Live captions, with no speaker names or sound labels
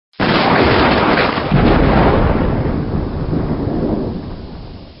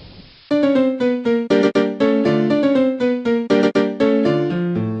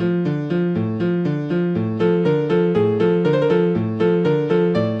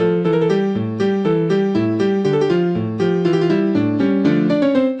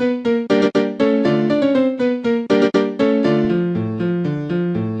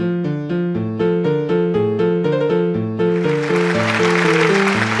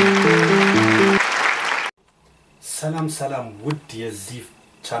ሰላም ውድ የዚህ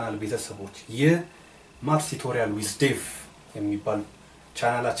ቻናል ቤተሰቦች የማትስ ቱቶሪያል ዊዝ ዴቭ የሚባል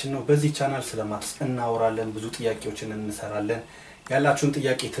ቻናላችን ነው። በዚህ ቻናል ስለ ማትስ እናወራለን፣ ብዙ ጥያቄዎችን እንሰራለን። ያላችሁን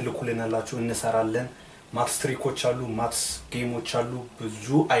ጥያቄ ትልኩልናላችሁ፣ እንሰራለን። ማትስ ትሪኮች አሉ፣ ማትስ ጌሞች አሉ፣ ብዙ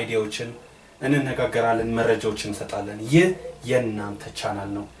አይዲያዎችን እንነጋገራለን፣ መረጃዎችን እንሰጣለን። ይህ የእናንተ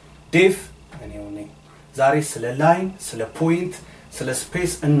ቻናል ነው። ዴቭ እኔው ነኝ። ዛሬ ስለ ላይን፣ ስለ ፖይንት፣ ስለ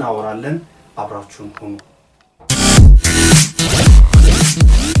ስፔስ እናወራለን። አብራችሁን ሁኑ።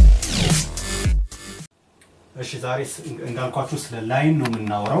 እሺ ዛሬ እንዳልኳችሁ ስለ ላይን ነው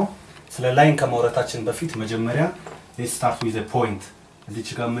የምናወራው። ስለ ላይን ከማውራታችን በፊት መጀመሪያ let's start with a point። እዚች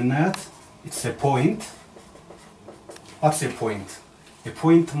ጋር የምናያት it's a point። what's a point? a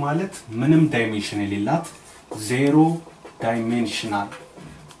point ማለት ምንም ዳይሜንሽን የሌላት zero dimensional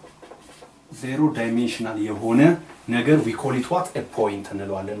የሆነ ነገር we call it what a point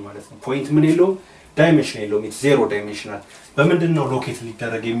እንለዋለን ማለት ነው። ፖይንት ምን የለውም፣ ዳይሜንሽን የለውም፣ it's zero dimensional። በምንድነው ሎኬት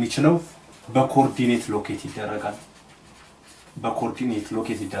ሊደረግ የሚችለው? በኮኦርዲኔት ሎኬት ይደረጋል። በኮኦርዲኔት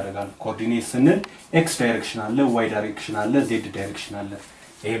ሎኬት ይደረጋል። ኮኦርዲኔት ስንል x ዳይሬክሽን አለ፣ y ዳይሬክሽን አለ፣ z ዳይሬክሽን አለ።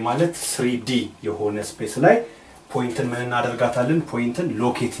 ይሄ ማለት 3D የሆነ ስፔስ ላይ ፖይንትን ምን እናደርጋታለን? ፖይንትን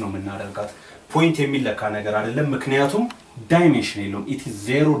ሎኬት ነው የምናደርጋት። ፖይንት የሚለካ ነገር አይደለም፣ ምክንያቱም ዳይሜንሽን የለውም። it is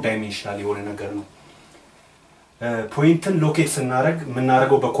zero dimensional የሆነ ነገር ነው። ፖይንትን ሎኬት ስናደርግ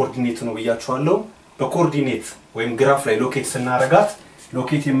የምናደርገው በኮኦርዲኔት ነው ብያችኋለሁ። በኮኦርዲኔት ወይም ግራፍ ላይ ሎኬት ስናደርጋት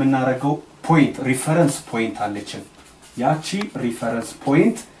ሎኬት የምናደርገው ፖይንት ሪፈረንስ ፖይንት አለችን። ያቺ ሪፈረንስ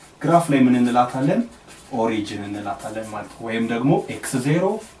ፖይንት ግራፍ ላይ ምን እንላታለን? ኦሪጂን እንላታለን ማለት ነው። ወይም ደግሞ x0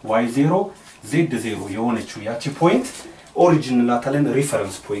 y0 z0 የሆነችው ያቺ ፖይንት ኦሪጂን እንላታለን፣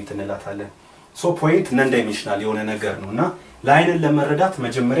 ሪፈረንስ ፖይንት እንላታለን። ሶ ፖይንት ነን ዳይሜንሽናል የሆነ ነገር ነውና ላይንን ለመረዳት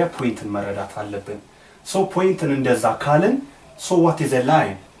መጀመሪያ ፖይንትን መረዳት አለብን። ሶ ፖይንትን እንደዛ ካልን ሶ what is a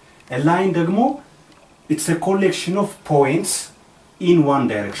line? a line ደግሞ it's a collection of points in one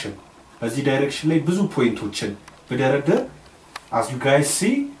direction. በዚህ ዳይሬክሽን ላይ ብዙ ፖይንቶችን በደረደር as you guys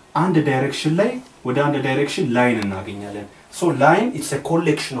see አንድ ዳይሬክሽን ላይ ወደ አንድ ዳይሬክሽን ላይን እናገኛለን። so line it's a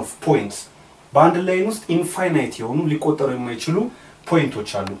collection of points። በአንድ ላይን ውስጥ ኢንፋይናይት የሆኑ ሊቆጠሩ የማይችሉ ፖይንቶች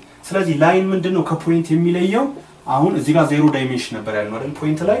አሉ። ስለዚህ ላይን ምንድነው ከፖይንት የሚለየው? አሁን እዚህ ጋር ዜሮ ዳይሜንሽን ነበር ያልነው አይደል?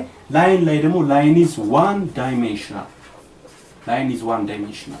 ፖይንት ላይ ላይን ላይ ደግሞ line is one dimensional. line is one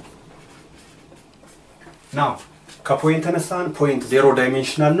dimensional. now ከፖይንት ተነሳን ፖይንት ዜሮ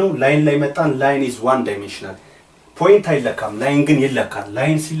ዳይሜንሽናል ነው። ላይን ላይ መጣን ላይን is one dimensional። ፖይንት አይለካም፣ ላይን ግን ይለካል።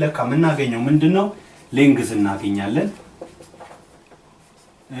 ላይን ሲለካ የምናገኘው ምንድነው? ሌንግዝ እናገኛለን፣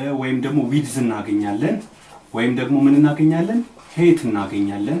 ወይም ደግሞ ዊድዝ እናገኛለን፣ ወይም ደግሞ ምን እናገኛለን? ሄት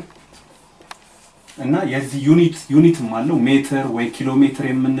እናገኛለን። እና የዚህ ዩኒትም አለው ሜትር ወይ ኪሎ ሜትር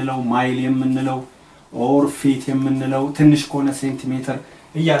የምንለው፣ ማይል የምንለው፣ ኦር ፊት የምንለው፣ ትንሽ ከሆነ ሴንቲሜትር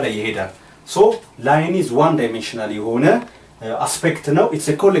እያለ ይሄዳል። so line is one dimensional የሆነ አስፔክት ነው። it's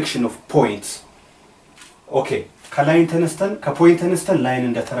a collection of points. okay ከላይን ተነስተን ከፖይንት ተነስተን ላይን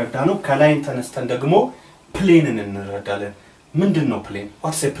እንደተረዳ ነው። ከላይን ተነስተን ደግሞ ፕሌንን እንረዳለን። ምንድነው ፕሌን?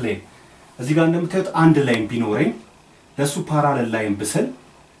 what's a plane? እዚህ ጋር እንደምታዩት አንድ ላይን ቢኖረኝ ለሱ ፓራለል ላይን ብስል፣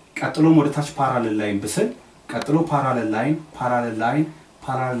 ቀጥሎም ወደ ታች ፓራለል ላይን ብስል፣ ቀጥሎ ፓራለል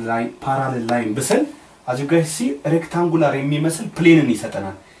ላይን ብስል as you guys see ሬክታንጉላር የሚመስል ፕሌንን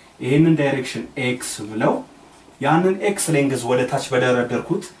ይሰጠናል። ይሄንን ዳይሬክሽን x ብለው ያንን x ሌንግዝ ወደ ታች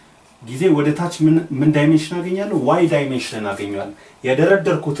በደረደርኩት ጊዜ ወደ ታች ምን ዳይሜንሽን አገኛለሁ? y ዳይሜንሽን አገኛለሁ።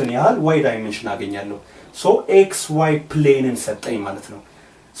 የደረደርኩትን ያህል y ዳይሜንሽን አገኛለሁ። so xy ፕሌንን ሰጠኝ ማለት ነው።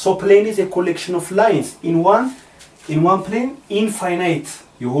 so plane is a collection of lines in one plane. infinite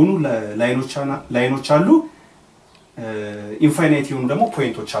የሆኑ ላይኖች አሉ፣ ኢንፋይናይት የሆኑ ደግሞ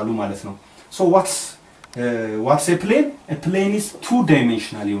ፖይንቶች አሉ ማለት ነው። so what's a plane? a plane is two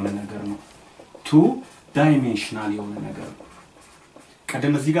dimensional የሆነ ነገር ነው። two dimensional የሆነ ነገር ነው።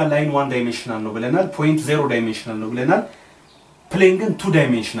 ቀደም እዚህ ጋር ላይን one dimensional ነው ብለናል፣ ፖይንት zero dimensional ነው ብለናል። ፕሌን ግን two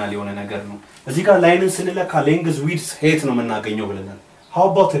dimensional የሆነ ነገር ነው። እዚህ ጋር ላይንን ስንለካ ሌንግዝ ዊድዝ ሄት ነው የምናገኘው ብለናል። how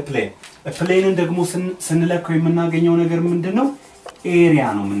about a plane? a plane ደግሞ ስንለካው የምናገኘው ነገር ምንድነው? ኤሪያ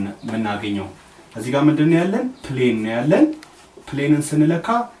ነው የምናገኘው። እዚህ ጋር ምንድነው ያለን? ፕሌን ነው ያለን። ፕሌንን ስንለካ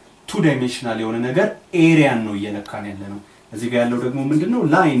two dimensional የሆነ ነገር ኤሪያን ነው እየለካን ያለነው። እዚህ ጋር ያለው ደግሞ ምንድነው?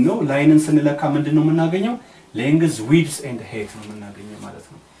 ላይን ነው። ላይንን ስንለካ ምንድነው የምናገኘው? ሌንግዝ ዊድዝ ኤንድ ሄት ነው የምናገኘው ማለት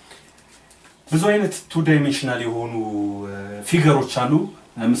ነው። ብዙ አይነት two dimensional የሆኑ ፊገሮች አሉ።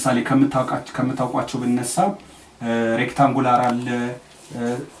 ለምሳሌ ከምታውቋቸው ብነሳ ሬክታንጉላር አለ፣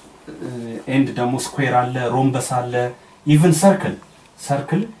 ኤንድ ደግሞ ስኩዌር አለ፣ ሮምበስ አለ፣ ኢቭን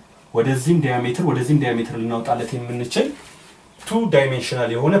ሰርክል ወደዚህም ዲያሜትር ልናወጣለት የምንችል two dimensional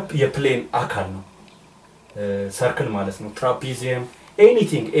የሆነ የፕሌን አካል ነው ሰርክል ማለት ነው። ትራፒዚየም፣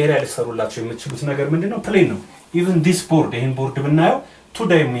 ኤኒቲንግ ኤሪያ ሊሰሩላችሁ የምትችሉት ነገር ምንድነው ፕሌን ነው ኢቭን ዲስ ቦርድ ይሄን ቦርድ ብናየው 2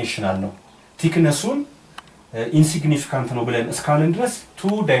 ዳይሜንሽናል ነው ቲክነሱን ኢንሲግኒፊካንት ነው ብለን እስካለን ድረስ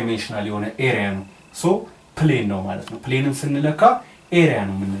 2 ዳይሜንሽናል የሆነ ኤሪያ ነው ሶ ፕሌን ነው ማለት ነው ፕሌንን ስንለካ ኤሪያ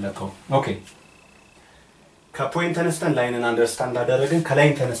ነው የምንለካው ኦኬ ከፖይንት ተነስተን ላይንን አንደርስታንድ አደረግን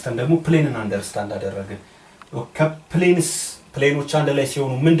ከላይን ተነስተን ደግሞ ፕሌንን አንደርስታንድ አደረግን ፕሌኖች አንድ ላይ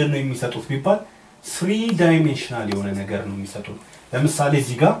ሲሆኑ ምንድነው የሚሰጡት ቢባል 3 ዳይሜንሽናል የሆነ ነገር ነው የሚሰጡት ለምሳሌ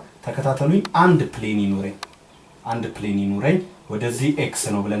እዚህ ጋር ተከታተሉኝ አንድ ፕሌን ይኖረኝ ወደዚህ ኤክስ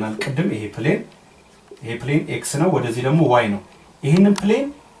ነው ብለናል ቅድም ይሄ ፕሌን ኤክስ ነው ወደዚህ ደግሞ ዋይ ነው ይሄንን ፕሌን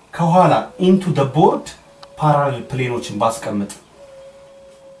ከኋላ ኢንቱ ዘ ቦርድ ፓራሌል ፕሌኖችን ባስቀምጥ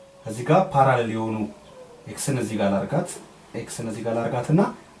እዚህ ጋር ፓራሌል የሆኑ ኤክስን እዚህ ጋር ላርጋትና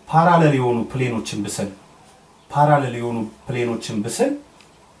ፓራሌል የሆኑ ፕሌኖችን ብስል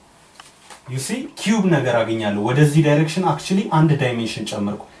you see ኪዩብ ነገር አገኛለሁ ወደዚህ ዳይሬክሽን actually አንድ ዳይሜንሽን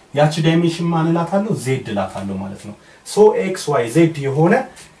ጨመርኩ ያቺ ዳይሜንሽን ማንላታለሁ z ላታለሁ ማለት ነው so x y z የሆነ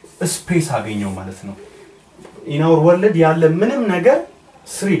ስፔስ አገኘው ማለት ነው in our world ያለ ምንም ነገር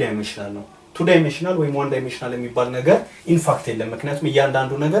 3 ዳይሜንሽናል ነው 2 ዳይሜንሽናል ወይ 1 ዳይሜንሽናል የሚባል ነገር ኢንፋክት የለም ምክንያቱም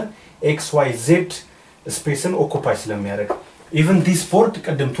እያንዳንዱ ነገር x y z ስፔስን ኦኩፓይ ስለሚያደርግ even this board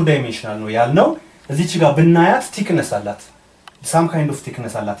ቀደም 2 ዳይሜንሽናል ነው ያልነው እዚች ጋር ብናያት ቲክነስ አላት some kind of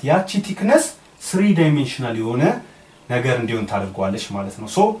thickness አላት ያቺ ቲክነስ 3 ዳይሜንሽናል የሆነ ነገር እንዲሆን ታደርጓለች ማለት ነው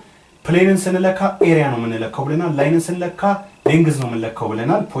ሶ ፕሌንን ስንለካ ኤሪያ ነው የምንለካው ብለናል ላይንን ስንለካ ሌንግዝ ነው የምንለካው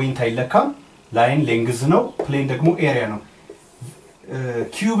ብለናል ፖይንት አይለካም ላይን ሌንግዝ ነው ፕሌን ደግሞ ኤሪያ ነው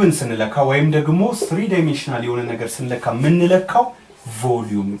ኪዩብን ስንለካ ወይም ደግሞ 3 ዳይሜንሽናል የሆነ ነገር ስንለካ ምንለካው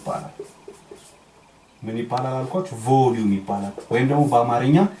ቮሊዩም ይባላል ምን ይባላል አልኳችሁ ቮሊዩም ይባላል ወይም ደግሞ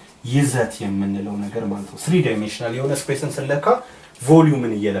በአማርኛ ይዘት የምንለው ነገር ማለት ነው 3 ዳይሜንሽናል የሆነ ስፔስን ስለካ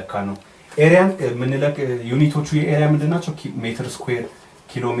ቮሊዩምን እየለካ ነው ኤሪያን ምንለክ ዩኒቶቹ የኤሪያ ምንድናቸው ሜትር ስኩዌር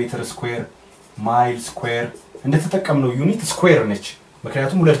ኪሎሜትር ስኩዌር ማይል ስኩዌር እንደተጠቀምነው ዩኒት ስኩዌር ነች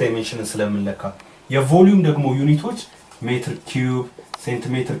ምክንያቱም 2 ዳይሜንሽንን ስለምንለካ የቮሊዩም ደግሞ ዩኒቶች ሜትር ኪዩብ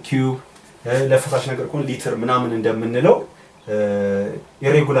ሴንቲሜትር ኪዩብ ለፈሳሽ ነገር ኮን ሊትር ምናምን እንደምንለው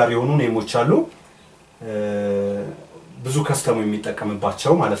ኢሬጉላር የሆኑ ኔሞች አሉ ብዙ ከስተሙ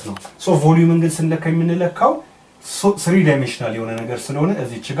የሚጠቀምባቸው ማለት ነው ሶ ቮሊዩምን ግን ስንለካ የምንለካው 3 ዳይሜንሽናል የሆነ ነገር ስለሆነ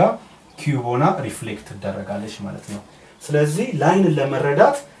እዚች ጋር ኪዩብ ሆና ሪፍሌክት ተደረጋለች ማለት ነው ስለዚህ ላይንን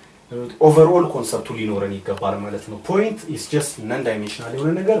ለመረዳት ኦቨርኦል ኮንሰፕቱ ሊኖረን ይገባል ማለት ነው ፖይንት ኢዝ ጀስት ነን ዳይሜንሽናል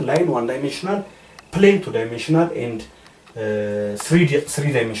የሆነ ነገር ላይን 1 ዳይሜንሽናል ፕሌን 2 ዳይሜንሽናል ኤንድ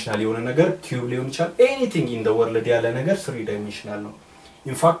 3 ዳይሜንሽናል የሆነ ነገር ኪዩብ ሊሆን ይችላል ኤኒቲንግ ኢን ዘ ወርልድ ያለ ነገር 3 ዳይሜንሽናል ነው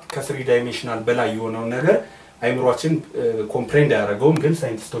ኢንፋክት ከ3 ዳይሜንሽናል በላይ የሆነው ነገር አይምሮአችን ኮምፕሬንድ ያደርገውም ግን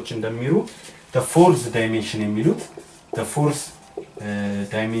ሳይንቲስቶች እንደሚሩ the fourth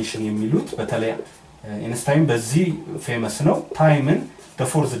dimension የሚሉት በተለይ ኢንስታይን በዚህ ፌመስ ነው ታይምን the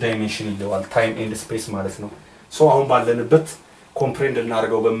fourth dimension ይለዋል ታይም ኤንድ ስፔስ ማለት ነው ሶ አሁን ባለንበት ኮምፕሬንድ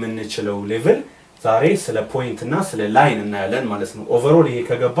እናደርገው በመንችለው ሌቭል ዛሬ ስለ ፖይንት እና ስለ ላይን እናያለን ማለት ነው ኦቨርኦል ይሄ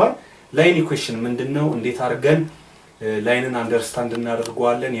ከገባን ላይን ኢኩዌሽን ምንድነው እንዴት አድርገን ላይንን አንደርስታንድ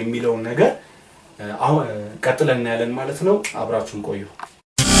እናደርገዋለን የሚለው ነገር አሁን ቀጥለን እናያለን ማለት ነው አብራችሁን ቆዩ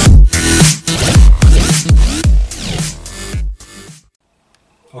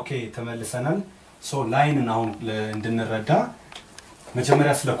ኦኬ ተመልሰናል ሶ ላይንን አሁን እንድንረዳ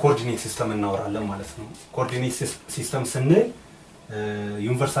መጀመሪያ ስለ ኮኦርዲኔት ሲስተም እናወራለን ማለት ነው ኮኦርዲኔት ሲስተም ስንል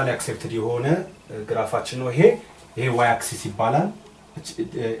ዩኒቨርሳሊ አክሴፕትድ የሆነ ግራፋችን ነው ይሄ ዋይ አክሲስ ይባላል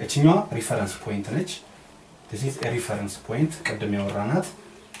እቺኛዋ ሪፈረንስ ፖይንት ነች this is a reference point ቀደም ያወራናት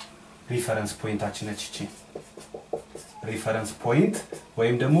reference pointአችን ነች እቺ reference point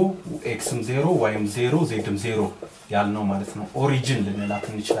ወይም ደግሞ xም 0 yም 0 zም 0 ያልነው ማለት ነው ኦሪጂን ልንላት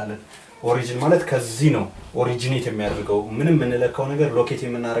እንችላለን ኦሪጂን ማለት ከዚህ ነው ኦሪጂኔት የሚያደርገው ምንም ምንለካው ነገር ሎኬት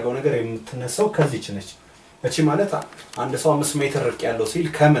የምናደርገው ነገር የምትነሳው ከዚህች ነች እቺ ማለት አንድ ሰው 5 ሜትር ርቅ ያለው ሲል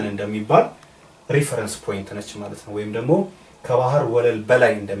ከምን እንደሚባል reference point ነች ማለት ነው ወይም ደግሞ ከባህር ወለል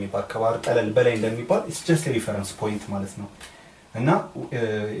በላይ እንደሚባል ከባህር ጠለል በላይ እንደሚባል it's just a reference point ማለት ነው እና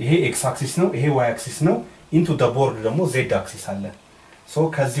ይሄ x axis ነው ይሄ y axis ነው into the board ደግሞ z axis አለ ሶ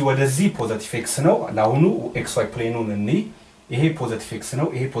ከዚህ ወደዚህ ፖዚቲቭ x ነው ለአሁኑ xy ፕሌኑን እንይ ይሄ ፖዚቲቭ x ነው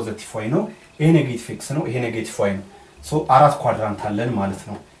ይሄ ፖዚቲቭ y ነው ይሄ ኔጌቲቭ x ነው ይሄ ኔጌቲቭ y ነው ሶ አራት ኳድራንት አለን ማለት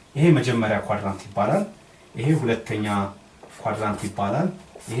ነው ይሄ መጀመሪያ ኳድራንት ይባላል ይሄ ሁለተኛ ኳድራንት ይባላል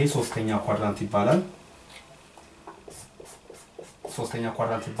ይሄ ሶስተኛ ኳድራንት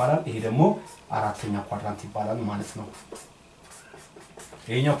ይባላል ይሄ ደግሞ አራተኛ ኳድራንት ይባላል ማለት ነው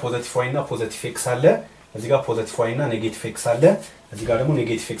ይሄኛው ፖዚቲቭ y እና ፖዚቲቭ x አለ እዚህ ጋር ፖዚቲቭ y እና ኔጌቲቭ x አለ እዚህ ጋር ደግሞ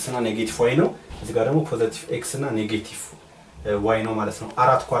ኔጌቲቭ x እና ኔጌቲቭ y ነው እዚህ ጋር ደግሞ ፖዚቲቭ x እና ኔጌቲቭ y ነው ማለት ነው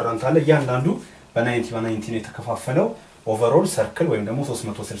አራት ኳድራንት አለ እያንዳንዱ በ90 ነው የተከፋፈለው ኦቨርኦል ሰርክል ወይም ደግሞ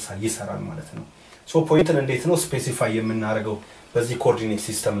 360 ይሰራል ማለት ነው ሶ ፖይንትን እንዴት ነው ስፔሲፋይ የምናደርገው በዚህ ኮኦርዲኔት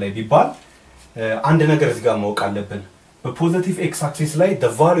ሲስተም ላይ ቢባል አንድ ነገር እዚህ ጋር ማወቅ አለብን በፖዚቲቭ ኤክስ አክሲስ ላይ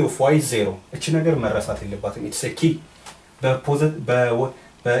the value of y is 0 እቺ ነገር መረሳት የለባትም it's a key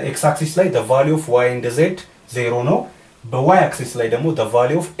በኤክስ አክሲስ ላይ the value of y and z 0 ነው በy አክሲስ ላይ ደግሞ the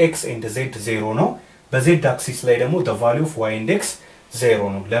value of x and z 0 ነው በz አክሲስ ላይ ደግሞ the value of y and x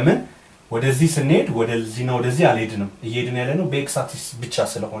 0 ነው ለምን ወደዚህ ስንሄድ ወደዚህና ወደዚህ አልሄድንም እየሄድን ያለነው በኤክስ አክሲስ ብቻ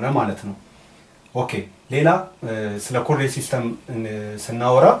ስለሆነ ማለት ነው ኦኬ ሌላ ስለ ኮኦርዲኔት ሲስተም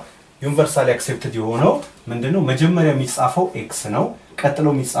ስናወራ ዩኒቨርሳሊ አክሴፕትድ የሆነው ምንድነው መጀመሪያ የሚጻፈው x ነው ቀጥሎ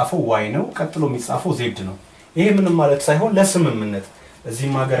የሚጻፈው y ነው ቀጥሎ የሚጻፈው z ነው ይሄ ምንም ማለት ሳይሆን ለስምምነት እዚህ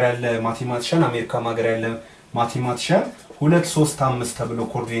ሀገር ያለ ማቴማቲሻን አሜሪካ ሀገር ያለ ማቴማቲሻን 2 3 5 ተብሎ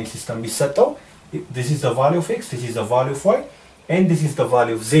ኮኦርዲኔት ሲስተም ቢሰጠው this is the value of x this is the value of y and this is the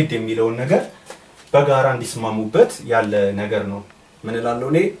value of z የሚለው ነገር በጋራ እንዲስማሙበት ያለ ነገር ነው ምን እላለሁ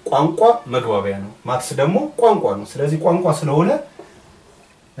እኔ ቋንቋ መግባቢያ ነው ማትስ ደግሞ ቋንቋ ነው ስለዚህ ቋንቋ ስለሆነ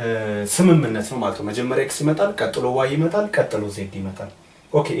ስምምነት ነው ማለት ነው መጀመሪያ x ይመጣል ቀጥሎ y ይመጣል ቀጥሎ z ይመጣል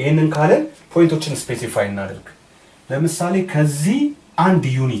ኦኬ ይሄንን ካለን ፖይንቶችን ስፔሲፋይ እናድርግ ለምሳሌ ከዚህ አንድ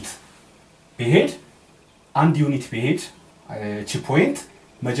ዩኒት ቢሄድ እቺ ፖይንት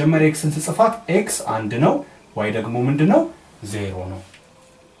መጀመሪያ x ን ጽፋት x አንድ ነው y ደግሞ ምንድነው 0 ነው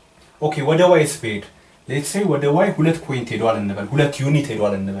ኦኬ ወደ y ስፔድ let's say ወደ y ሁለት ፖይንት ሄዷል እንበል ሁለት ዩኒት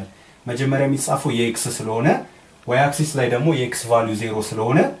ሄዷል እንበል መጀመሪያ የሚጻፈው የx ስለሆነ y አክሲስ ላይ ደግሞ የx ቫልዩ 0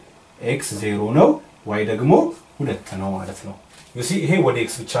 ስለሆነ x 0 ነው y ደግሞ 2 ነው ማለት ነው you see ይሄ ወደ x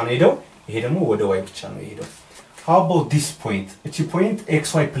ብቻ ነው ሄደው ይሄ ደግሞ ወደ y ብቻ ነው ሄደው how about this point እቺ ፖይንት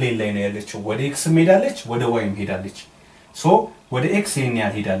xy ፕሌን ላይ ነው ያለችው ወደ x ሄዳለች ወደ y ሄዳለች so ወደ x ይሄን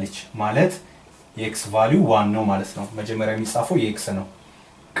ያህል ሄዳለች ማለት የx ቫልዩ 1 ነው ማለት ነው መጀመሪያ የሚጻፈው የx ነው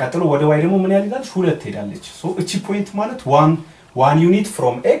ቀጥሎ ወደ y ደግሞ ምን ያህል ሄዳለች 2 ሄዳለች so እቺ ፖይንት ማለት 1 ዩኒት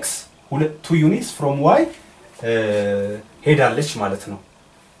from x 2 ዩኒትስ from y ሄዳለች ማለት ነው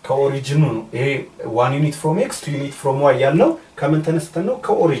ከኦሪጂኑ ነው ይሄ 1 ዩኒት from x 2 ዩኒት from y ያለው ከምን ተነስተን ነው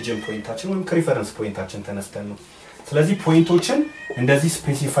ከኦሪጂን ፖይንታችን ወይም ከሪፈረንስ ፖይንታችን ተነስተን ነው ስለዚህ ፖይንቶችን እንደዚህ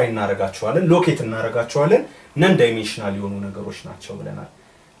ስፔሲፋይ እናረጋቸዋለን ሎኬት እናረጋቸዋለን ነን ዳይሜንሽናል የሆኑ ነገሮች ናቸው ብለናል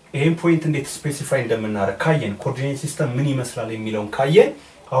ይሄን ፖይንት እንዴት ስፔሲፋይ እንደምናረግ ካየን ኮኦርዲኔት ሲስተም ምን ይመስላል የሚለውን ካየን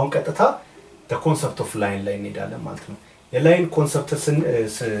አሁን ቀጥታ the concept of line ላይ እንሄዳለን ማለት ነው የላይን ኮንሰፕት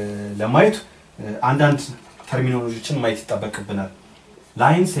ለማየት አንዳንድ ተርሚኖሎጂዎችን ማየት ይጣበቅብናል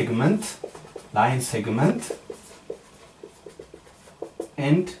ላይን ሴግመንት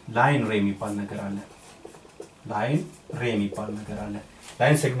and ላይን ሬ የሚባል ነገር አለ ላይን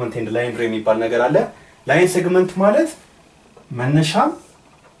ሴግመንት and ላይን ሬ የሚባል ነገር አለ ላይን ሴግመንት ማለት መነሻም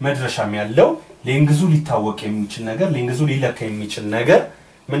መድረሻም ያለው ሌንግዙ ሊታወቅ የሚችል ነገር ሌንግዙ ሊለካ የሚችል ነገር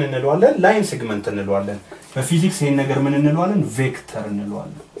ምን እንለዋለን ላይን ሴግመንት እንለዋለን በፊዚክስ ይሄን ነገር ምን እንለዋለን ቬክተር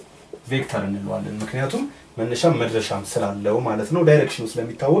እንለዋለን ምክንያቱም መነሻም መድረሻም ስላለው ማለት ነው ዳይሬክሽኑ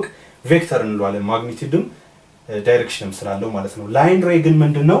ስለሚታወቅ ቬክተር እንለዋለን ማግኒቲዩድም ዳይሬክሽንም ስላለው ማለት ነው ላይን ሬ ግን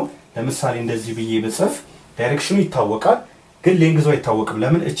ምንድነው ለምሳሌ እንደዚህ ብዬ በጽፍ ዳይሬክሽኑ ይታወቃል ግን ሌንግዙ አይታወቅም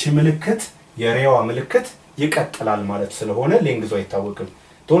ለምን እቺ ምልክት የሬዋ ምልክት ይቀጥላል ማለት ስለሆነ ሌንግዙ አይታወቅም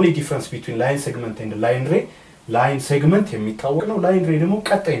the only difference between line segment and line ray line segment የሚታወቅ ነው line ray ደግሞ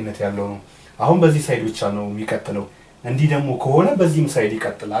ቀጣይነት ያለው ነው አሁን በዚህ ሳይድ ብቻ ነው የሚቀጥለው እንዲህ ደግሞ ከሆነ በዚህም ሳይድ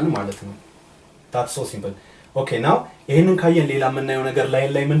ይቀጥላል ማለት ነው that's so simple okay now ይሄንን ካየን ሌላ የምናየው ነገር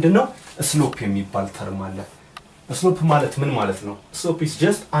ላይን ላይ ምንድነው ስሎፕ የሚባል ተርም አለ ስሎፕ ማለት ምን ማለት ነው slope is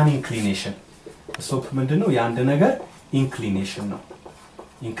just an inclination slope ምንድነው የአንድ ነገር inclination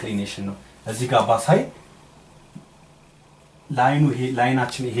ነው እዚህ ጋር ባሳይ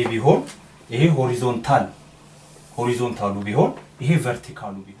ላይናችን ይሄ ቢሆን ይሄ ሆሪዞንታሉ ቢሆን ይሄ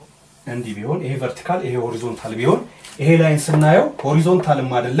ቨርቲካሉ ቢሆን እንዲህ ቢሆን ይሄ ቨርቲካል ይሄ ሆሪዞንታል ቢሆን ይሄ ላይን ስናየው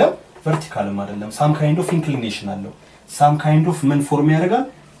ሆሪዞንታልም አይደለም ቨርቲካልም አይደለም some kind of inclination አለው some kind of ምን ፎርም ያደርጋል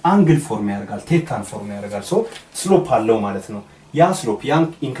አንግል ፎርም ያደርጋል ቴታን ፎርም ያደርጋል so ስሎፕ አለው ማለት ነው ያ ስሎፕ ያን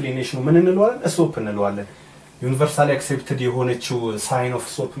ኢንክሊኔሽኑ ምን እንለዋለን ስሎፕ እንለዋለን ዩኒቨርሳሊ አክሴፕትድ የሆነችው ሳይን ኦፍ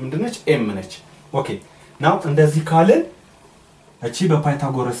ስሎፕ ምንድነች m ነች ኦኬ ናው እንደዚህ ካልን እቺ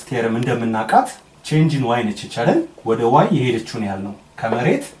በፓይታጎረስ ቲዮረም እንደምናቃት change in y ነች ይቻላል ወደ y የሄደችውን ያህል ነው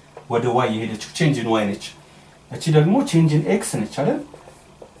ከመሬት ወደ y የሄደችው change in y ነች እቺ ደግሞ change in x ነች አይደል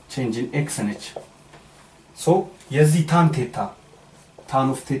change in x ነች so የዚህ tan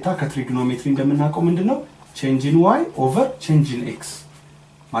of theta ከትሪግኖሜትሪ እንደምናቀው ምንድነው change in y over change in x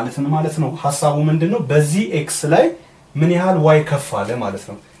ማለት ነው ሐሳቡ ምንድነው በዚህ x ላይ ምን ያህል y ከፍ አለ ማለት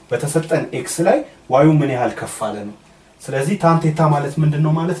ነው በተሰጠን x ላይ y ምን ያህል ከፍ አለ ነው ስለዚህ tan theta ማለት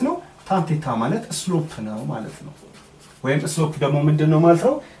ምንድነው ማለት ነው tan theta ማለት ስሎፕ ነው ማለት ነው ወይም ስሎፕ ደግሞ ምንድነው ማለት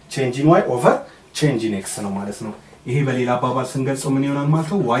ነው change in y over change in x ነው ማለት ነው ይሄ በሌላ አባባል ስንገልጸው ምን ይሆናል ማለት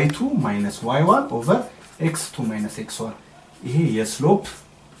ነው y2 - y1 ኦቨር x2 - x1 ይሄ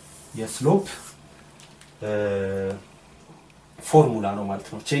የስሎፕ ፎርሙላ ነው ማለት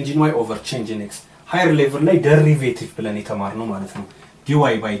ነው change in y over change in x higher level ላይ derivative ብለን የተማርነው ማለት ነው dy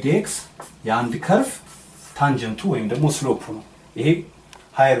by dx የአንድ ከርቭ ታንጀንቱ ወይም ደግሞ ስሎፑ ነው ይሄ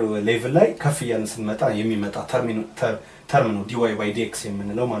higher level ላይ ከፍ እያልን ስንመጣ የሚመጣ ተርም ነው dy by dx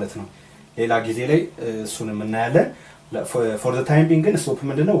የምንለው ማለት ነው ሌላ ጊዜ ላይ እሱን እናያለን for the time being ግን ስሎፕ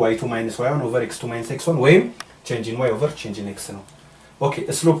ምንድነው y2 - y1 over x2 - x1 ወይም change in y over change in x ነው ኦኬ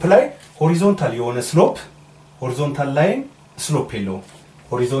ስሎፕ ላይ ሆሪዞንታል የሆነ ስሎፕ ሆሪዞንታል ላይን ስሎፕ የለውም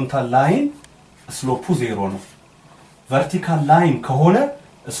ሆሪዞንታል ላይን ስሎፑ 0 ነው ቨርቲካል ላይን ከሆነ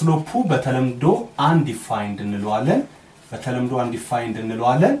ስሎፑ በተለምዶ undefined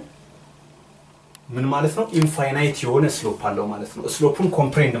እንለዋለን ምን ማለት ነው ኢንፋይናይት የሆነ ስሎፕ አለው ማለት ነው ስሎፑን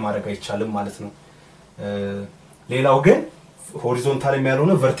ኮምፕሬንድ ማድረግ አይቻልም ማለት ነው ሌላው ግን ሆሪዞንታልም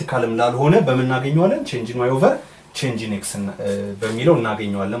ያልሆነ ቨርቲካልም ላልሆነ በመናገኘዋለን change in y over change in x በሚለው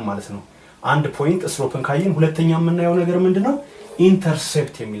እናገኘዋለን ማለት ነው አንድ ፖይንት ስሎፕን ካየን ሁለተኛ የምናየው ነገር ምንድነው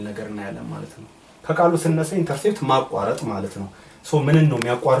ኢንተርሴፕት የሚል ነገር እናያለን ማለት ነው ከቃሉ ስነሳ ኢንተርሴፕት ማቋረጥ ማለት ነው ሶ ምንን ነው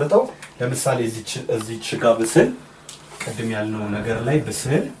የሚያቋርጠው ለምሳሌ እዚች ጋር ብስል ቀድም ያልነው ነገር ላይ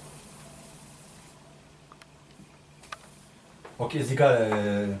ብስል ኦኬ እዚህ ጋር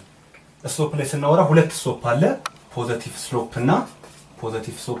ስሎፕ ላይ ስናወራ ሁለት ስሎፕ አለ ፖዚቲቭ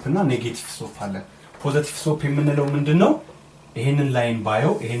ስሎፕ እና ኔጌቲቭ ስሎፕ አለ ፖዚቲቭ ስሎፕ የምንለው ምንድነው ይሄንን ላይን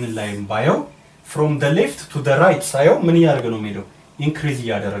ባየው from the left to the right ሳየው ምን ያደርገ ነው የሚሄደው ኢንክሪዝ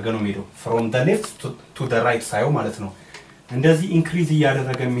ያደረገ ነው የሚሄደው from the left to the right ሳየው ማለት ነው እንደዚህ ኢንክሪዝ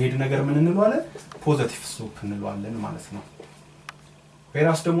ያደረገ የሚሄድ ነገር ምን እንለዋለን ፖዚቲቭ ስሎፕ እንለዋለን ማለት ነው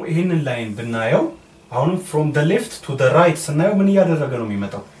ወይራስ ደግሞ ይሄንን ላይን ብናየው አሁንም from the left to the right ስናየው ምን ያደረገ ነው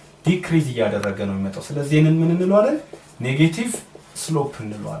የሚመጣው ዲክሪዝ ያደረገ ነው የሚመጣው ስለዚህ ይሄንን ምን እንለዋለን ኔጌቲቭ ስሎፕ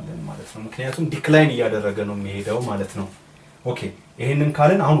እንለዋለን ማለት ነው ምክንያቱም ዲክላይን ያደረገ ነው የሚሄደው ማለት ነው ኦኬ ይሄንን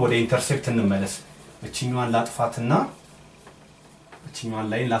ካልን አሁን ወደ ኢንተርሴፕት እንመለስ እቺኛዋን ላጥፋትና እቺኛዋን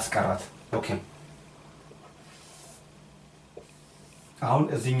ላይን ላስቀራት ኦኬ አሁን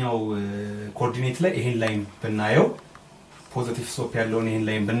እዚህኛው ኮኦርዲኔት ላይ ይሄን ላይን ብናየው ፖዚቲቭ ስሎፕ ያለውን ይሄን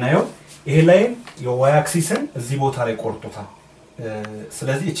ላይን ብናየው ይሄ ላይን የዋይ አክሲስን እዚህ ቦታ ላይ ቆርጦታል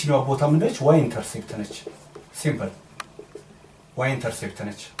ስለዚህ እቺኛዋ ቦታ ምንድነች ዋይ ኢንተርሴፕት ነች ሲምፕል ዋይ ኢንተርሴፕት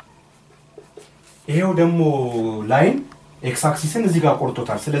ነች ይሄው ደግሞ ላይን ኤክስ አክሲስን እዚህ ጋር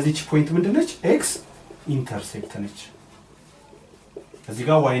ቆርጦታል ስለዚህ እቺ ፖይንት ምንድነች ኤክስ ኢንተርሴፕት ነች እዚህ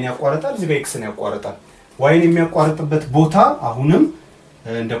ጋር ዋይን ያቋርጣል እዚህ ጋር ኤክስን ያቋርጣል ዋይን የሚያቋርጥበት ቦታ አሁንም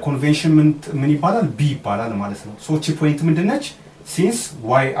እንደ ኮንቬንሽን ምን ይባላል ቢ ይባላል ማለት ነው ሶ እቺ ፖይንት ምንድነች ሲንስ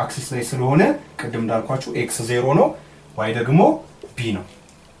ዋይ አክሲስ ላይ ስለሆነ ቅድም እንዳልኳችሁ ኤክስ 0 ነው ዋይ ደግሞ ቢ ነው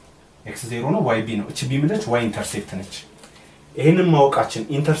ኤክስ 0 ነው ዋይ ቢ ነው እቺ ቢ ምንድነች ዋይ ኢንተርሴፕት ነች ይሄንን ማወቃችን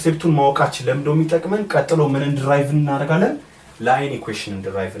ኢንተርሴፕቱን ማወቃችን ለምንድነው የሚጠቅመን ቀጥሎ ምን እንድራይቭ እናደርጋለን ላይን ኢኩዌሽን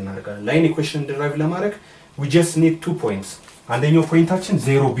እንድራይቭ እናደርጋለን ላይን ኢኩዌሽን እንድራይቭ ለማድረግ we just need 2 points አንደኛው ፖይንታችን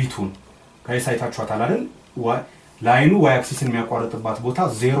 0b2 ጋይስ አይታችኋታል አይደል ላይኑ y አክሲስን የሚያቋርጥባት ቦታ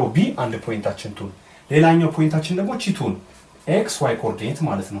 0b አንድ ፖይንታችን 2 ሌላኛው ፖይንታችን ደግሞ ቺ2 x y ኮኦርዲኔት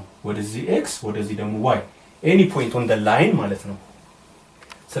ማለት ነው ወደዚህ x ወደዚህ ደግሞ y any point on the line ማለት ነው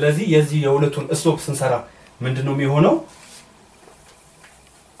ስለዚህ የዚህ የሁለቱን ስሎፕ ስንሰራ ምንድነው የሚሆነው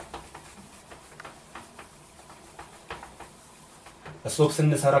ስሎፕ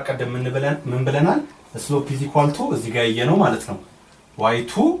ስንሰራ ቀደም ምን ብለናል ስሎፕ is equal to እዚህ ጋር ያየነው ማለት ነው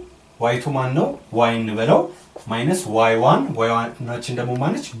y2 ማን ነው y እንበለው minus y1 ናችን ደግሞ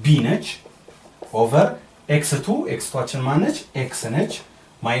ማነች b ነች over x2 x2ችን ማነች x ነች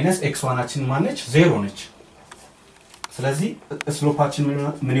minus x1 ናችን ማነች 0 ነች ስለዚህ ስሎፓችን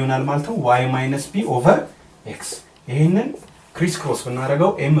ምን ይሆናል ማለት ነው y minus b over x ይሄንን ክሪስ ክሮስ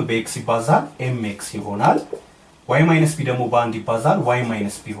ብናደርገው m በx ይባዛል mx ይሆናል y minus b ደግሞ በአንድ ይባዛል y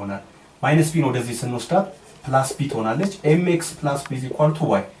minus b ይሆናል minus b ነው ወደዚህ ስንወስዳት plus b ትሆናለች mx plus b is equal to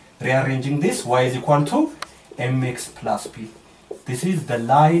y rearranging this y is equal to mx plus b this is the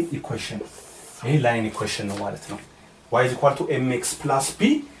line equation ይሄ line equation ነው ማለት ነው y is equal to mx plus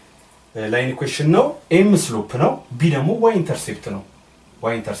b line equation ነው m slope ነው b ደግሞ y intercept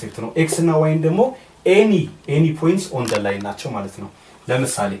ነው x እና y ደግሞ any points on the line ናቸው ማለት ነው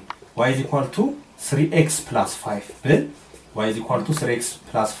ለምሳሌ y is equal to 3x plus 5 ብል y is equal to 3x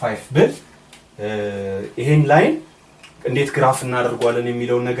plus 5 ብል ይሄን ላይን እንዴት ግራፍ እናደርጋለን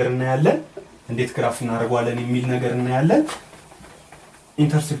የሚለው ነገር እናያለን እንዴት ግራፍ እናደርጋለን የሚል ነገር እናያለን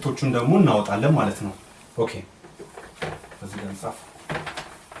ኢንተርሴፕቶቹን ደግሞ እናወጣለን ማለት ነው ኦኬ እዚህ ጋር እንጻፍ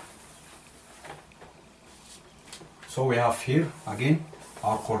so we have here again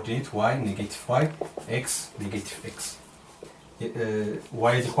our coordinate y negative y, x negative x.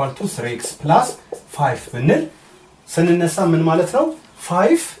 Y is equal to 3x plus 5 ብንል ስንነሳ ምን ማለት ነው?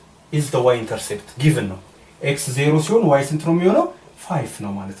 5 is the y intercept given ነው። x 0 ሲሆን y ስንት ነው የሚሆነው? 5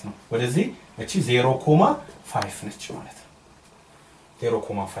 ነው ማለት ነው። ወደዚህ እቺ 0.5 ነች ማለት ነው።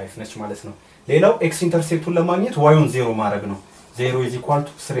 0.5 ነች ማለት ነው። ሌላው x ኢንተርሴፕቱን ለማግኘት y-ን 0 ማድረግ ነው። 0 is equal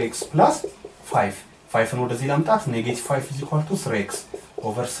to 3x plus 5 5 ነው ወደዚህ ላምጣት negative 5 is equal to 3x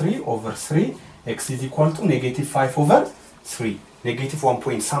over 3 over 3 x is equal to negative 5 over 3 negative 1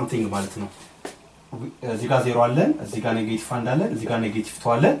 point something ማለት ነው። እዚህ ጋር 0 አለን እዚህ ጋር negative 1 አለን እዚህ ጋር negative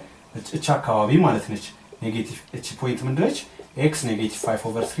 2 አለን እቺ አካባቢ ማለት ነች negative እቺ ፖይንት ምንድነች x negative 5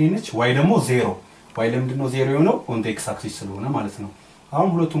 over 3 ነች y ደግሞ 0 y ለምንድነው 0 የሆነው on the x axis ስለሆነ ማለት ነው። አሁን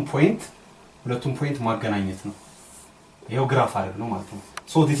ሁለቱም ፖይንት ማገናኘት ነው። ይሄው ግራፍ አድርግ ነው ማለት ነው።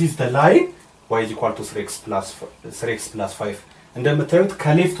 so this is the line y is equal to 3x plus 5 እንደምታዩት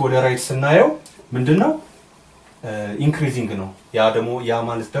ከሌፍት ወደ ራይት ስናየው ምንድነው ኢንክሪዚንግ ነው። ያ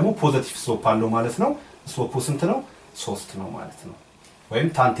ማለት ደግሞ ፖዚቲቭ ስሎፕ አለው ማለት ነው። ስሎፑ ስንት ነው? 3 ነው ማለት ነው። ወይም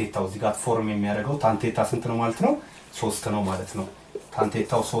ታን ቴታው እዚህ ጋር ፎርም የሚያደርገው ታን ቴታ ስንት ነው ማለት ነው? 3 ነው ማለት ነው። ታን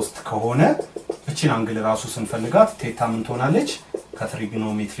ቴታው 3 ከሆነ እቺን አንግል ራሱ ስንፈልጋት ቴታ ምን ትሆናለች?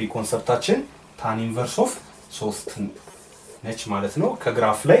 ከትሪግኖሜትሪ ኮንሰፕታችን ታን ኢንቨርስ ኦፍ 3 ነች ማለት ነው።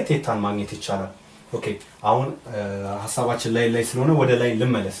 ከግራፍ ላይ ቴታን ማግኘት ይቻላል። ኦኬ አሁን ሐሳባችን ላይ ስለሆነ ወደ ላይ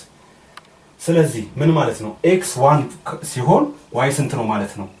ልመለስ። ስለዚህ ምን ማለት ነው? x 1 ሲሆን y ስንት ነው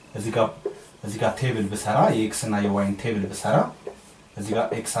ማለት ነው? እዚህ ጋር ቴብል ብሰራ የx እና የy ቴብል ብሰራ እዚህ ጋር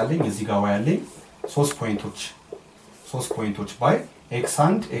x አለኝ እዚህ ጋር y አለኝ 3 ፖይንቶች ባይ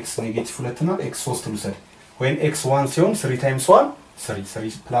x1 x ኔጌቲቭ 2 እና x3 ልውሰድ። when x1 ሲሆን 3 times 1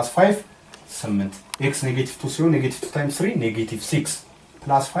 3 plus 5 8 x ኔጌቲቭ 2 ሲሆን ኔጌቲቭ 2 times 3 ኔጌቲቭ 6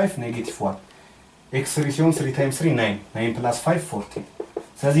 plus 5 ኔጌቲቭ 1 x3 ሲሆን 3 times 3 9 9 plus 5 14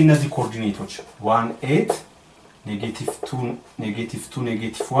 ስለዚህ እነዚህ ኮኦርዲኔቶች 1 8 negative 2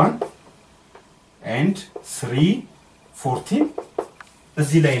 negative 1 and 3 14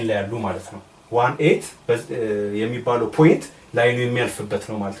 እዚህ ላይ ያሉ ማለት ነው። 1 8 የሚባለው ፖይንት ላይኑ የሚያልፍበት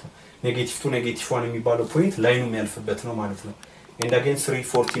ነው ማለት ነው። negative 2 negative 1 የሚባለው ፖይንት ላይኑ የሚያልፍበት ነው ማለት ነው። and again 3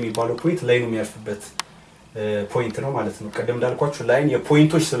 14 የሚባለው ፖይንት ላይኑ የሚያልፍበት ፖይንት ነው ማለት ነው። ቀደም እንዳልኳችሁ ላይን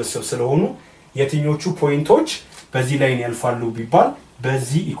የፖይንቶች ስብስብ ስለሆኑ የትኞቹ ፖይንቶች በዚህ ላይን ያልፋሉ ቢባል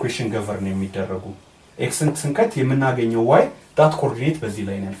በዚህ ኢኩዌሽን ገቨርን የሚደረጉ ኤክስን ስንከት የምናገኘው y ዳት ኮኦርዲኔት በዚህ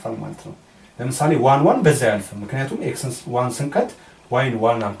ላይ ያልፋል ማለት ነው። ለምሳሌ 1 1 በዛ ያልፋል ምክንያቱም ኤክስን 1 ስንከት y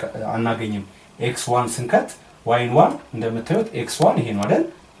 1 አናገኝም። ኤክስ 1 ስንከት y 1 እንደምታዩት ኤክስ 1 ይሄ ነው አይደል?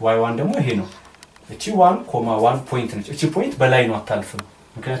 y 1 ደግሞ ይሄ ነው። እቺ 1,1 ፖይንት ነች። እቺ ፖይንት በላይ ነው አታልፍም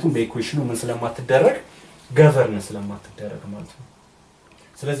ምክንያቱም በኢኩዌሽኑ ምን ስለማትደረግ ገቨርን ስለማትደረግ ማለት ነው።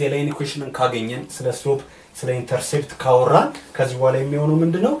 ስለዚህ የላይን ኢኩዌሽንን ካገኘን ስለ ስሎፕ ስለ ኢንተርሴፕት ካወራን ከዚህ በኋላ የሚሆነው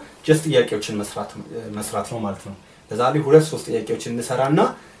ምንድነው? ጀስት ጥያቄዎችን መስራት ነው ማለት ነው። ለዛሬ 2-3 ጥያቄዎችን እንሰራና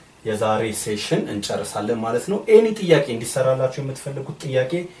የዛሬ ሴሽን እንጨርሳለን ማለት ነው። ኤኒ ጥያቄ እንዲሰራላችሁ የምትፈልጉት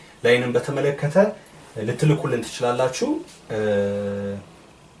ጥያቄ ላይንን በተመለከተ ልትልኩልን ትችላላችሁ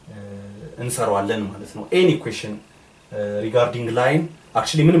እንሰራዋለን ማለት ነው። ኤኒ ኩዌስችን ሪጋርዲንግ ላይን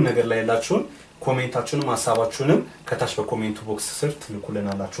አክቹሊ ምንም ነገር ላይ ያላችሁን ኮሜንታችሁንም ሐሳባችሁንም ከታች በኮሜንቱ ቦክስ ስር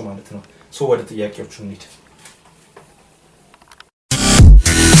ትልኩልናላችሁ ማለት ነው። ሶ ወደ ጥያቄዎቹ እንሂድ።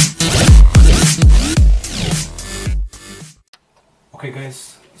 ኦኬ ጋይስ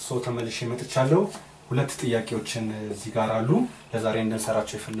ሶ ተመልሼ መጥቻለሁ። ሁለት ጥያቄዎችን እዚህ ጋር አሉ ለዛሬ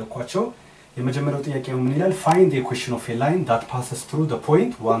እንድንሰራቸው የፈለኳቸው። የመጀመሪያው ጥያቄ ምን ይላል? find the equation of a line that passes through the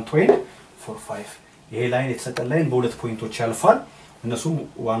point 1 2 4 5 ይሄ ላይን የተሰጠ ላይን በሁለት ፖይንቶች ያልፋል እነሱም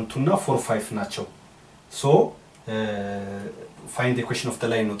 1 2 እና 4 5 ናቸው። ሶ find the equation of the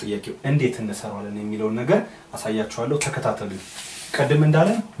line ነው ጥያቄው። እንዴት እንሰራዋለን የሚለው ነገር አሳያችኋለሁ ተከታተሉ። ቀደም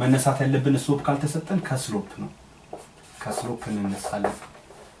እንዳለን መነሳት ያለብን ስሎፕ ካልተሰጠን ከስሎፕ ነው። ከስሎፕ እንነሳለን።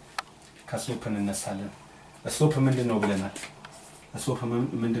 ስሎፕ ምንድነው ብለናል? ስሎፕ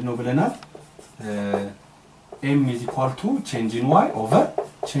ምንድነው ብለናል? m is equal to change in y over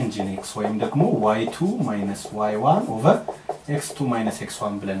change in x ወይም ደግሞ y2 minus y1 over x2 minus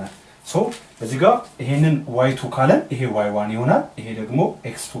x1 ብለናል። ሶ እዚህ ጋር ይሄንን y2 ካለን ይሄ y1 ይሆናል ይሄ ደግሞ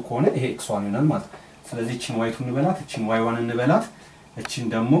x2 ከሆነ ይሄ x1 ይሆናል ማለት ነው። ስለዚህ እቺን y2 እንበላት እቺን y1 እንበላት እቺን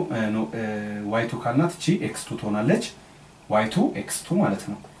ደግሞ y2 ካልናት እቺ x2 ትሆናለች y2 x2 ማለት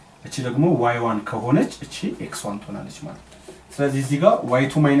ነው። እቺ ደግሞ y1 ከሆነች እቺ x1 ትሆናለች ማለት ነው። ስለዚህ እዚህ ጋር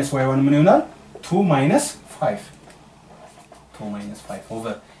y2 minus y1 ምን ይሆናል? 2 minus 5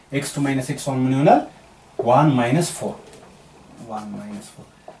 over x2 minus x1 ምን ይሆናል? 1 minus 4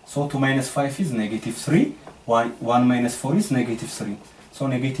 so 2 minus 5 is negative 3 1 minus 4 is negative 3 so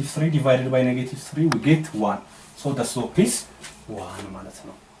negative 3 divided by negative 3 we get 1 so the slope is 1 ማለት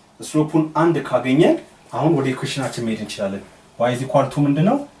ነው ስሎፑን አንድ ካገኘን አሁን ወደ ኢኩዌሽናችን መሄድ እንችላለን y is equal to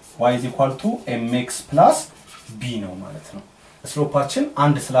ምንድነው y is equal to mx plus b ነው ማለት ነው ስሎፓችን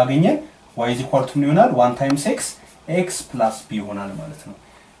አንድ ስላገኘን y is equal to ምን ይሆናል 1 times x x plus b ይሆናል ማለት ነው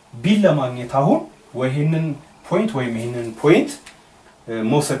b ለማግኘት አሁን ወይ ይሄንን ፖይንት ወይ ይሄንን ፖይንት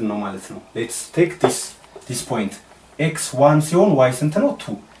መውሰድ ነው ማለት ነው let's take this point x1 ሲሆን y ስንት ነው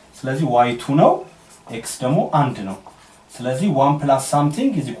 2 ስለዚህ y2 ነው x ደግሞ 1 ነው ስለዚህ 1 plus something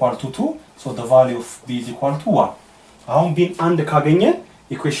is equal to 2 so the value of b is equal to 1 አሁን b አንድ ካገኘን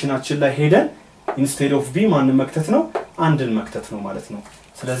ኢኩዌሽናችን ላይ instead of b ማንን መክተት ነው አንድን መክተት ነው ማለት ነው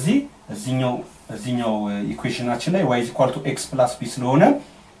ስለዚህ እዚህኛው ኢኩዌሽናችን ላይ y is equal to x plus b ስለሆነ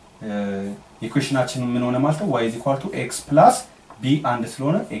ኢኩዌሽናችን ምን ሆነ ማለት ነው y is equal to x plus b አንድ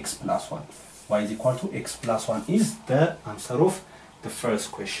ስለሆነ x plus 1 y is equal to x plus 1 is the answer of the first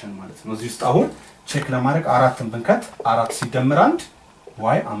question ማለት ነው እዚህ ውስጥ አሁን ቼክ ለማድረግ አራትን ብንከት 4 ሲደመር 1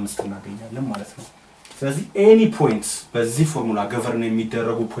 y 5 እናገኛለን ማለት ነው ስለዚህ any points በዚህ ፎርሙላ ገቨርን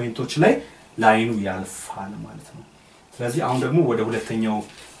የሚደረጉ ፖይንቶች ላይ ላይኑ ያልፋል ማለት ነው ስለዚህ አሁን ደግሞ ወደ ሁለተኛው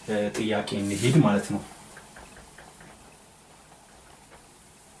ጥያቄ እንሄድ ማለት ነው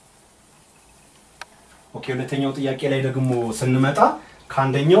ኦኬ ሁለተኛው ጥያቄ ላይ ደግሞ ስንመጣ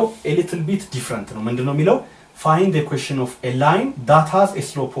ካንደኛው a little bit different ነው ምንድነው የሚለው find the equation of a line that has a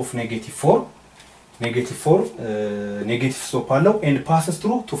slope of -4 negative slope አለው and passes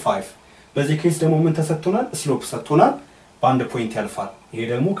through to 5 በዚህ ኬስ ደግሞ ምን ተሰጥቶናል ስሎፕ ሰጥቶናል በአንድ ፖይንት ያልፋል ይሄ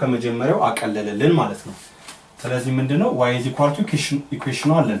ደግሞ ከመጀመሪያው አቀለለልን ማለት ነው ስለዚህ ምንድነው y is equal to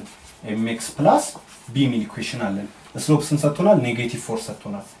equation አለን mx plus b ሚል equation አለን ስሎፕ ሰጥቶናል -4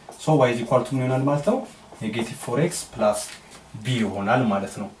 ሰጥቶናል so y is equal to ምን ይሆናል ማለት ነው -4x plus b ይሆናል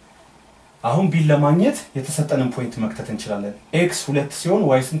ማለት ነው አሁን b ለማግኘት የተሰጠንን ፖይንት መክተት እንችላለን x 2 ሲሆን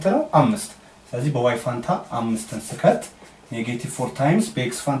y ስንት ነው 5 ስለዚህ በy ፋንታ 5ን ስከት -4 times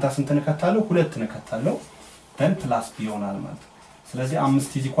bx ፋንታ ስንት ነከታለው 2 ነከታለው then plus b ይሆናል ማለት ስለዚህ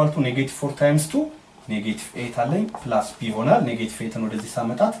 5 is equal to -4 times 2 -8 አለኝ plus b ይሆናል -8ን ወደዚህ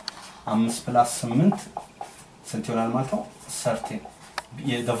ሳመጣት 5 plus 8 ስንት ይሆናል ማለት ነው 13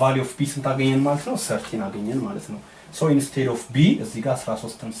 the value of b ስንት አገኘን ማለት ነው 13 አገኘን ማለት ነው so instead of b እዚህ ጋር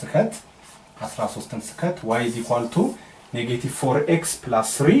 13ን ስከት y is equal to -4x plus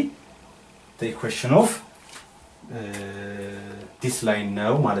 3 the equation of this line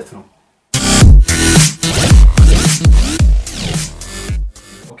now ማለት ነው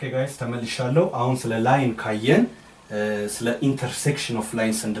okay guys ተመልሻለሁ አሁን ስለ ላይን ካየን ስለ intersection of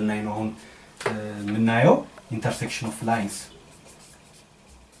lines እንድናይ ነው አሁን ምናየው intersection of lines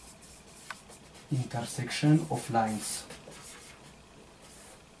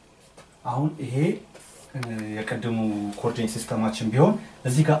አሁን ይሄ የቀደሙ ኮኦርዲኔት ሲስተማችን ቢሆን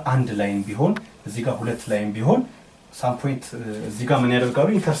እዚህ ጋር አንድ ላይን ቢሆን እዚህ ጋር ሁለት ላይን ቢሆን some point እዚህ ጋር ምን ያደርጋሉ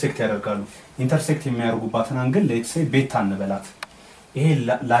ኢንተርሴክት ያደርጋሉ ኢንተርሴክት የሚያደርጉባትን አንግል ሌትስ ሴይ ቤታ እንበላት ይሄ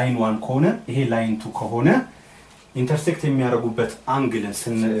ላይን 1 ከሆነ ይሄ ላይን 2 ከሆነ ኢንተርሴክት የሚያደርጉበት አንግልን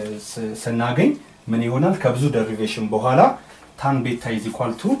ስናገኝ ምን ይሆናል ከብዙ ደሪቬሽን በኋላ tan beta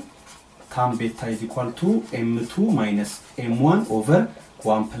is equal to m2 minus m1 over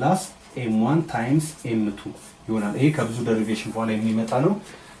 1 plus m1 times m2 ይሆናል ይሄ ከብዙ ደሪቬሽን በኋላ የሚመጣ ነው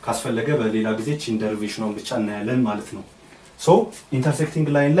ካስፈለገ በሌላ ጊዜ ቺን ደሪቬሽኑን ብቻ እናያለን ማለት ነው so intersecting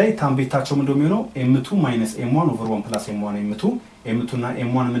line ላይ tan ቤታቸው ምንድነው የሚሆነው m2 minus m1 over 1 plus m1 m2 እና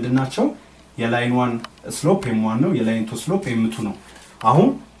m1 ምንድናቸው የላይን 1 ስሎፕ m1 ነው የላይን 2 ስሎፕ m2 ነው አሁን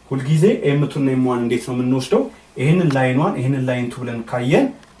ሁሉ ጊዜ m2 እና m1 እንዴት ነው የምንወስደው ይሄንን ላይን 1 ይሄንን ላይን 2 ብለን ካየን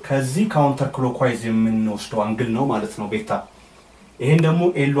ከዚህ ካውንተር ክሎክዋይዝ የምንወስደው አንግል ነው ማለት ነው ቤታ ይሄን ደግሞ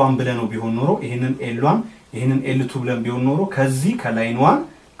l1 ብለን ነው ቢሆን ኖሮ ይሄንን l1 ይሄንን l2 ብለን ቢሆን ኖሮ ከዚህ ከላይን 1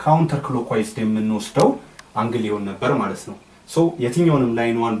 ካውንተር ክሎክዋይዝ የምንወስደው አንግል ይሆን ነበር ማለት ነው ሶ የትኛውንም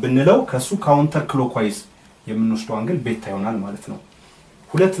ላይን 1 ብንለው ከሱ ካውንተር ክሎክዋይዝ የምንወስደው አንግል ቤታ ይሆናል ማለት ነው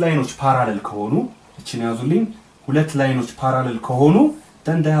ሁለት ላይኖች ፓራለል ከሆኑ እቺን ያዙልኝ ሁለት ላይኖች ፓራለል ከሆኑ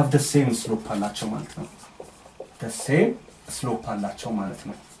then they have the same slope አላቸው ማለት ነው the same slope አላቸው ማለት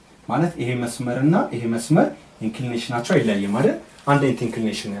ነው ማለት ይሄ መስመርና ይሄ መስመር ኢንክሊኔሽናቸው አይለያይም ማለት አንድ አይነት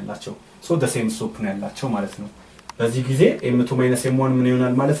ኢንክሊኔሽን ያላቸው so the same slope ነው ያላቸው ማለት ነው በዚህ ጊዜ m2 m1 ምን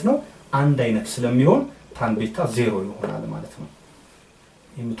ይሆናል ማለት ነው አንድ አይነት ስለሚሆን tan ቤታ 0 ይሆናል ማለት ነው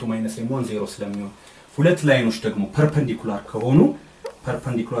m2 m1 0 ስለሚሆን ሁለት ላይኖች ደግሞ ፐርፔንዲኩላር ከሆኑ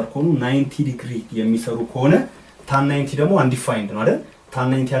 90 ዲግሪ የሚሰሩ ከሆነ tan 90 ደግሞ undefined ነው አይደል tan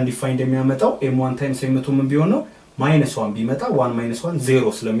 90 undefined የሚያመጣው m1 times m2 ምን ቢሆን ነው -1 ቢመጣ 1 -1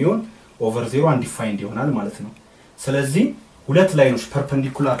 0 ስለሚሆን over 0 undefined ይሆናል ማለት ነው ስለዚህ ሁለት ላይኖች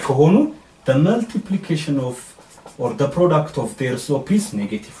ፐርፔንዲኩላር ከሆኑ the multiplication of or the product of their slope is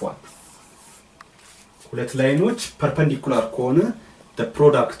 -1 ሁለት ላይኖች ፐርፔንዲኩላር ከሆነ the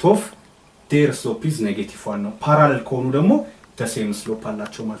product of their slope is -1 ነው ፓራለል ከሆኑ ደግሞ the same slope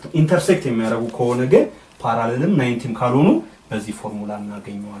አላቸው ማለት ነው ኢንተርሴክት የሚያደርጉ ከሆነ ግን ፓራለልም 90 ካልሆኑ በዚህ ፎርሙላ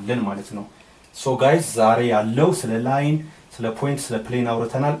እናገኘዋለን ማለት ነው ሶ ጋይስ ዛሬ ያለው ስለ ላይን ስለ ፖይንት ስለ ፕሌን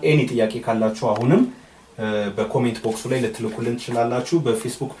አውርተናል ኤኒ ጥያቄ ካላችሁ አሁንም በኮሜንት ቦክሱ ላይ ልትልኩልን ትችላላችሁ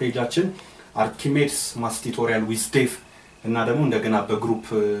በፌስቡክ ፔጃችን አርኪሜድስ ማስ ቲዩቶሪያል ዊዝ ዴቭ እና ደግሞ እንደገና በግሩፕ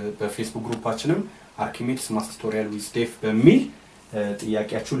በፌስቡክ ግሩፓችንም አርኪሜድስ ማስ ቲዩቶሪያል ዊዝ ዴቭ በሚል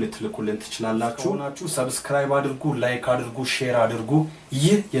ጥያቄያችሁ ልትልኩልን ትችላላችሁ ሆናችሁ ሰብስክራይብ አድርጉ ላይክ አድርጉ ሼር አድርጉ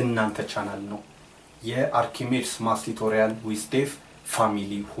ይህ የእናንተ ቻናል ነው የአርኪሜድስ ማስ ቲዩቶሪያል ዊዝ ዴቭ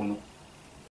ፋሚሊ ሁኑ